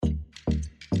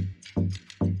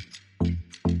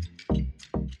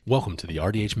Welcome to the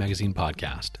RDH Magazine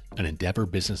podcast, an Endeavor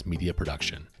business media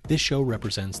production. This show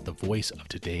represents the voice of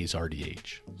today's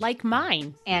RDH. Like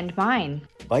mine. And mine.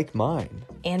 Like mine.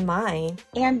 And mine.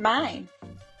 And mine.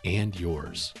 And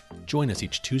yours. Join us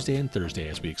each Tuesday and Thursday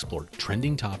as we explore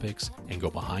trending topics and go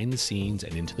behind the scenes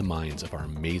and into the minds of our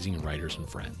amazing writers and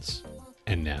friends.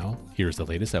 And now, here's the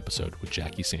latest episode with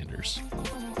Jackie Sanders.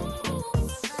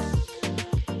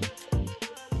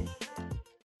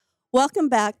 Welcome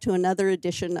back to another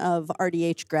edition of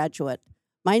RDH Graduate.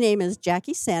 My name is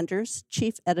Jackie Sanders,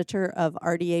 Chief Editor of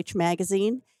RDH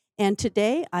Magazine, and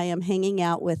today I am hanging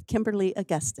out with Kimberly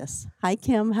Augustus. Hi,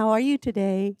 Kim. How are you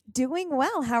today? Doing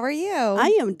well. How are you?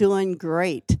 I am doing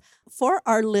great. For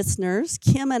our listeners,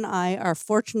 Kim and I are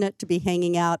fortunate to be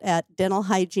hanging out at dental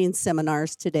hygiene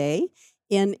seminars today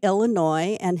in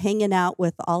Illinois and hanging out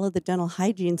with all of the dental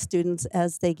hygiene students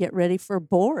as they get ready for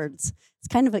boards. It's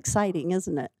kind of exciting,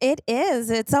 isn't it? It is.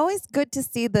 It's always good to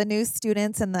see the new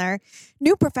students and their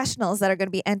new professionals that are going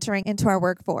to be entering into our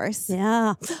workforce.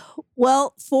 Yeah.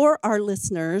 Well, for our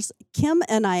listeners, Kim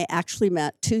and I actually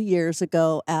met 2 years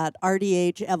ago at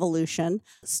RDH Evolution,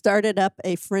 started up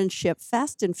a friendship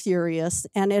fast and furious,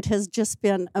 and it has just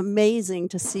been amazing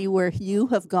to see where you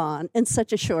have gone in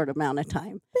such a short amount of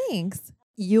time. Thanks.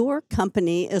 Your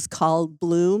company is called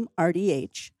Bloom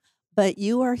RDH, but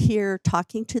you are here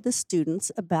talking to the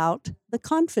students about the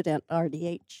Confident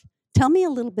RDH. Tell me a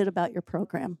little bit about your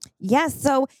program. Yes.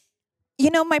 So,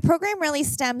 my program really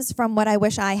stems from what I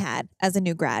wish I had as a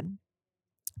new grad.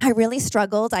 I really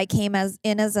struggled. I came as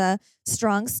a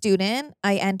strong student.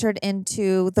 I entered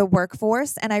into the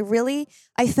workforce and I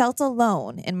felt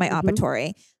alone in my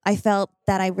operatory. I felt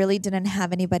that I really didn't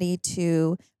have anybody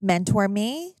to mentor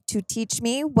me, to teach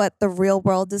me what the real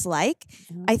world is like.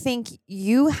 I think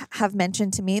you have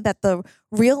mentioned to me that the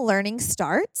real learning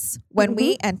starts when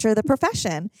we enter the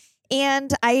profession.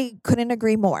 And I couldn't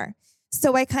agree more.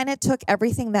 So I kind of took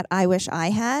everything that I wish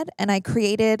I had and I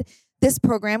created this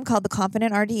program called the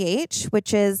Confident RDH,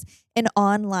 which is an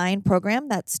online program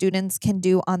that students can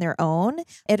do on their own.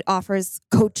 It offers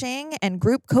coaching and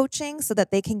group coaching so that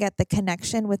they can get the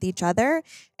connection with each other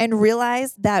and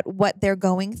realize that what they're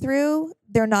going through,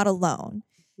 they're not alone.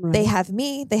 Right. They have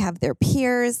me, they have their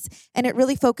peers, and it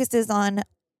really focuses on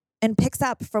and picks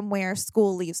up from where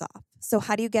school leaves off. So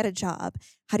how do you get a job?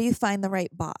 How do you find the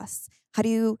right boss? How do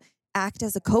you act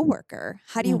as a coworker?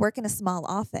 How do you work in a small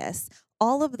office?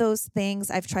 All of those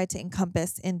things I've tried to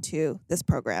encompass into this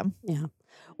program. Yeah.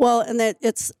 Well, and that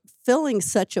it's filling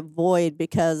such a void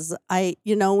because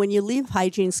when you leave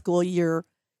hygiene school, you're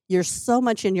so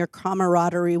much in your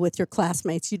camaraderie with your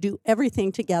classmates. You do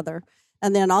everything together.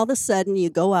 And then all of a sudden you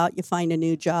go out, you find a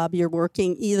new job. You're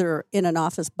working either in an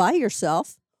office by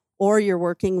yourself or you're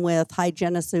working with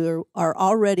hygienists who are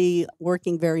already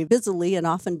working very busily and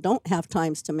often don't have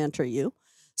times to mentor you.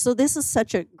 So this is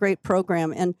such a great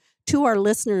program. And to our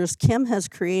listeners, Kim has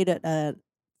created a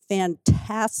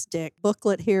fantastic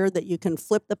booklet here that you can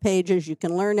flip the pages. You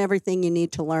can learn everything you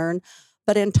need to learn.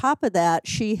 But on top of that,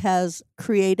 she has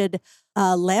created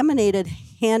laminated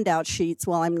handout sheets.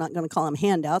 Well, I'm not going to call them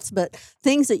handouts, but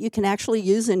things that you can actually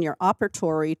use in your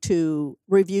operatory to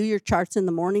review your charts in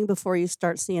the morning before you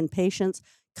start seeing patients,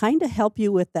 kind of help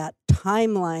you with that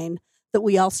timeline that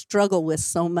we all struggle with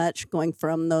so much, going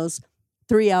from those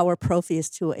 3-hour profies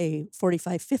to a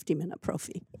 45, 50-minute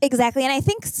profi. Exactly. And I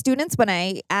think students, when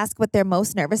I ask what they're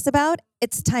most nervous about,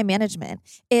 it's time management.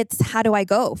 It's how do I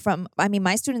go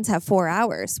my students have 4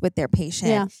 hours with their patient.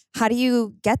 Yeah. How do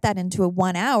you get that into a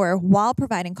 1 hour while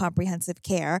providing comprehensive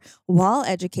care, while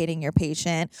educating your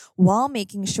patient, while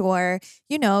making sure,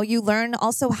 you learn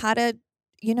also how to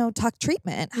talk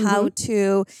treatment, how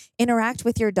to interact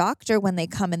with your doctor when they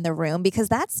come in the room, because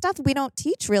that's stuff we don't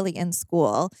teach really in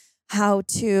school. How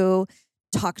to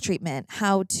talk treatment,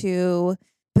 how to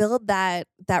build that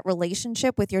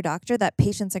relationship with your doctor that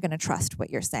patients are going to trust what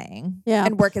you're saying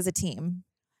and work as a team.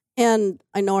 And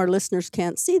I know our listeners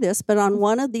can't see this, but on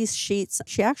one of these sheets,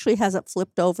 she actually has it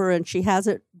flipped over and she has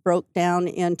it broke down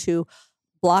into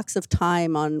blocks of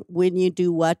time on when you do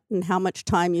what and how much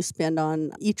time you spend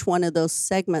on each one of those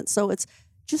segments. So it's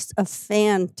just a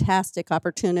fantastic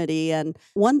opportunity. And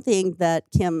one thing that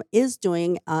Kim is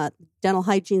doing at dental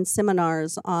hygiene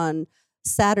seminars on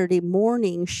Saturday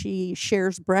morning, she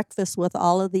shares breakfast with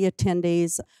all of the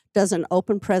attendees, does an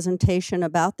open presentation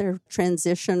about their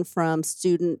transition from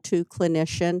student to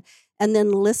clinician, and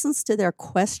then listens to their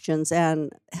questions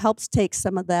and helps take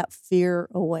some of that fear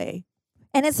away.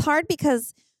 And it's hard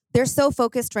because they're so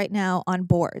focused right now on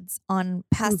boards, on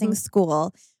passing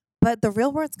school. but the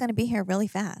real world's going to be here really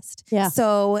fast. Yeah.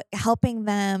 So helping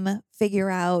them figure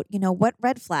out, what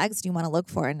red flags do you want to look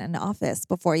for in an office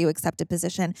before you accept a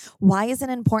position? Why is it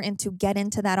important to get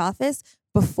into that office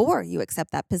before you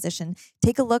accept that position?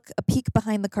 Take a peek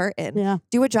behind the curtain. Yeah.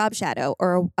 Do a job shadow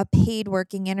or a paid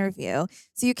working interview.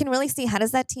 So you can really see, how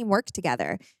does that team work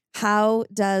together? How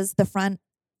does the front,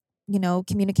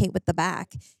 communicate with the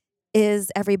back?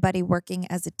 Is everybody working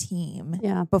as a team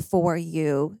before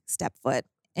you step foot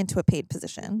into a paid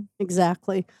position?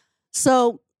 Exactly.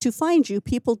 So to find you,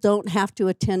 people don't have to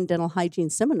attend dental hygiene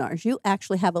seminars. You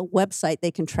actually have a website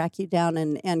they can track you down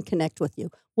and connect with you.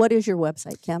 What is your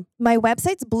website, Kim? My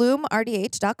website's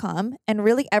bloomrdh.com, and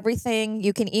really everything,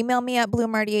 you can email me at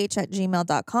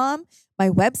bloomrdh@gmail.com. My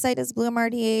website is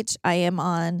bloomrdh. I am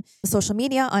on social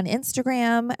media, on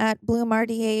Instagram at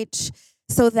bloomrdh.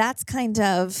 So that's kind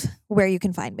of where you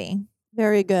can find me.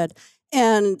 Very good.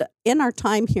 And in our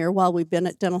time here, while we've been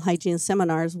at dental hygiene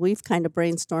seminars, we've kind of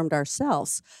brainstormed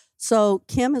ourselves. So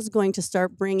Kim is going to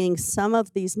start bringing some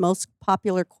of these most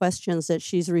popular questions that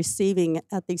she's receiving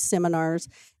at these seminars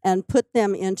and put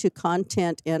them into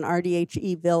content in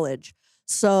RDH Village.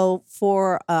 So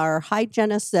for our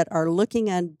hygienists that are looking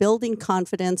at building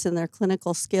confidence in their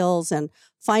clinical skills and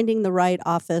finding the right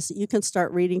office, you can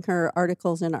start reading her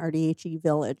articles in RDH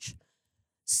Village.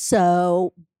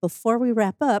 So before we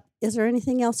wrap up, is there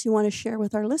anything else you want to share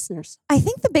with our listeners? I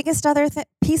think the biggest other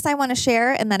piece I want to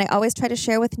share, and that I always try to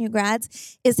share with new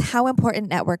grads, is how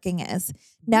important networking is.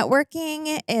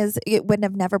 It would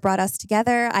have never brought us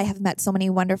together. I have met so many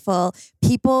wonderful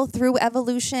people through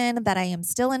Evolution that I am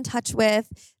still in touch with,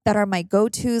 that are my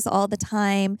go-tos all the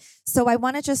time. So I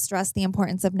want to just stress the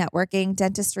importance of networking.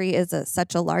 Dentistry is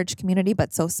such a large community,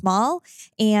 but so small.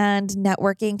 And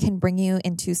networking can bring you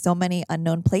into so many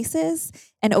unknown places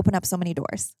and open up so many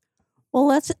doors. Well,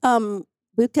 let's,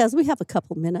 because we have a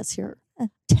couple minutes here,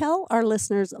 tell our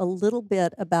listeners a little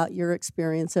bit about your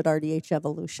experience at RDH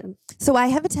Evolution. So I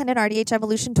have attended RDH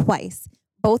Evolution twice.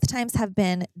 Both times have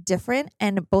been different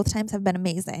and both times have been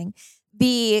amazing.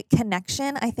 The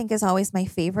connection, I think, is always my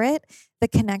favorite. The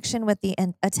connection with the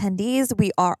attendees.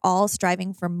 We are all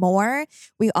striving for more.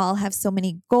 We all have so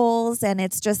many goals, and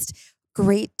it's just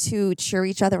great to cheer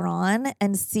each other on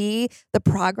and see the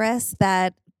progress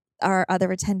that our other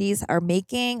attendees are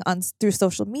making through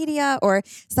social media, or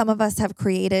some of us have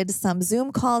created some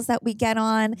Zoom calls that we get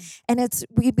on, and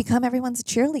we become everyone's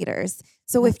cheerleaders.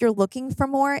 So if you're looking for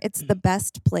more, it's the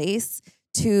best place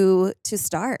to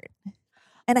start.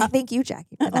 And I thank you,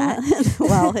 Jackie, for that.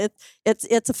 Well,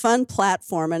 it's a fun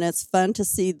platform, and it's fun to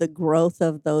see the growth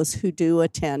of those who do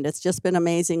attend. It's just been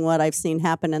amazing what I've seen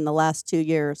happen in the last 2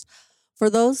 years. For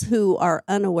those who are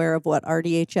unaware of what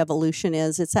RDH Evolution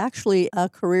is, it's actually a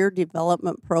career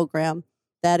development program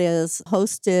that is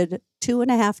hosted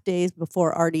 2.5 days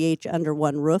before RDH Under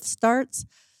One Roof starts.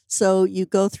 So you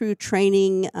go through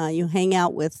training, you hang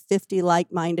out with 50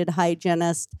 like-minded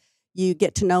hygienists, you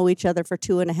get to know each other for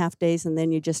 2.5 days, and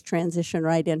then you just transition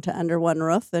right into Under One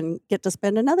Roof and get to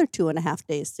spend another 2.5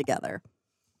 days together.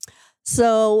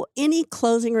 So any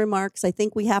closing remarks? I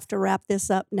think we have to wrap this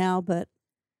up now, but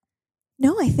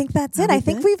no, I think that's it. I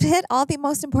think we've hit all the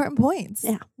most important points.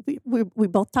 Yeah, we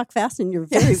both talk fast, and you're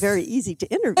very, very easy to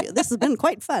interview. This has been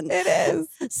quite fun. It is.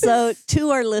 So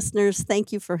to our listeners,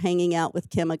 thank you for hanging out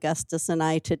with Kim Augustus and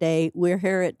I today. We're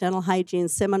here at Dental Hygiene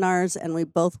Seminars, and we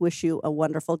both wish you a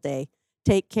wonderful day.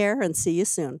 Take care and see you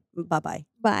soon. Bye-bye.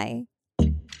 Bye.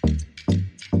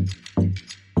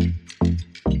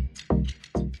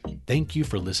 Thank you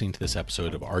for listening to this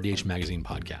episode of RDH Magazine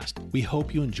Podcast. We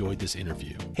hope you enjoyed this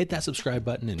interview. Hit that subscribe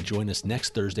button and join us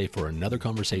next Thursday for another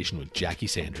conversation with Jackie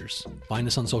Sanders. Find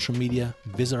us on social media,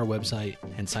 visit our website,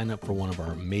 and sign up for one of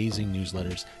our amazing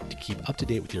newsletters to keep up to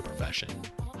date with your profession.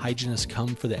 Hygienists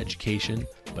come for the education,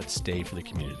 but stay for the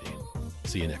community.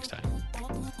 See you next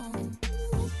time.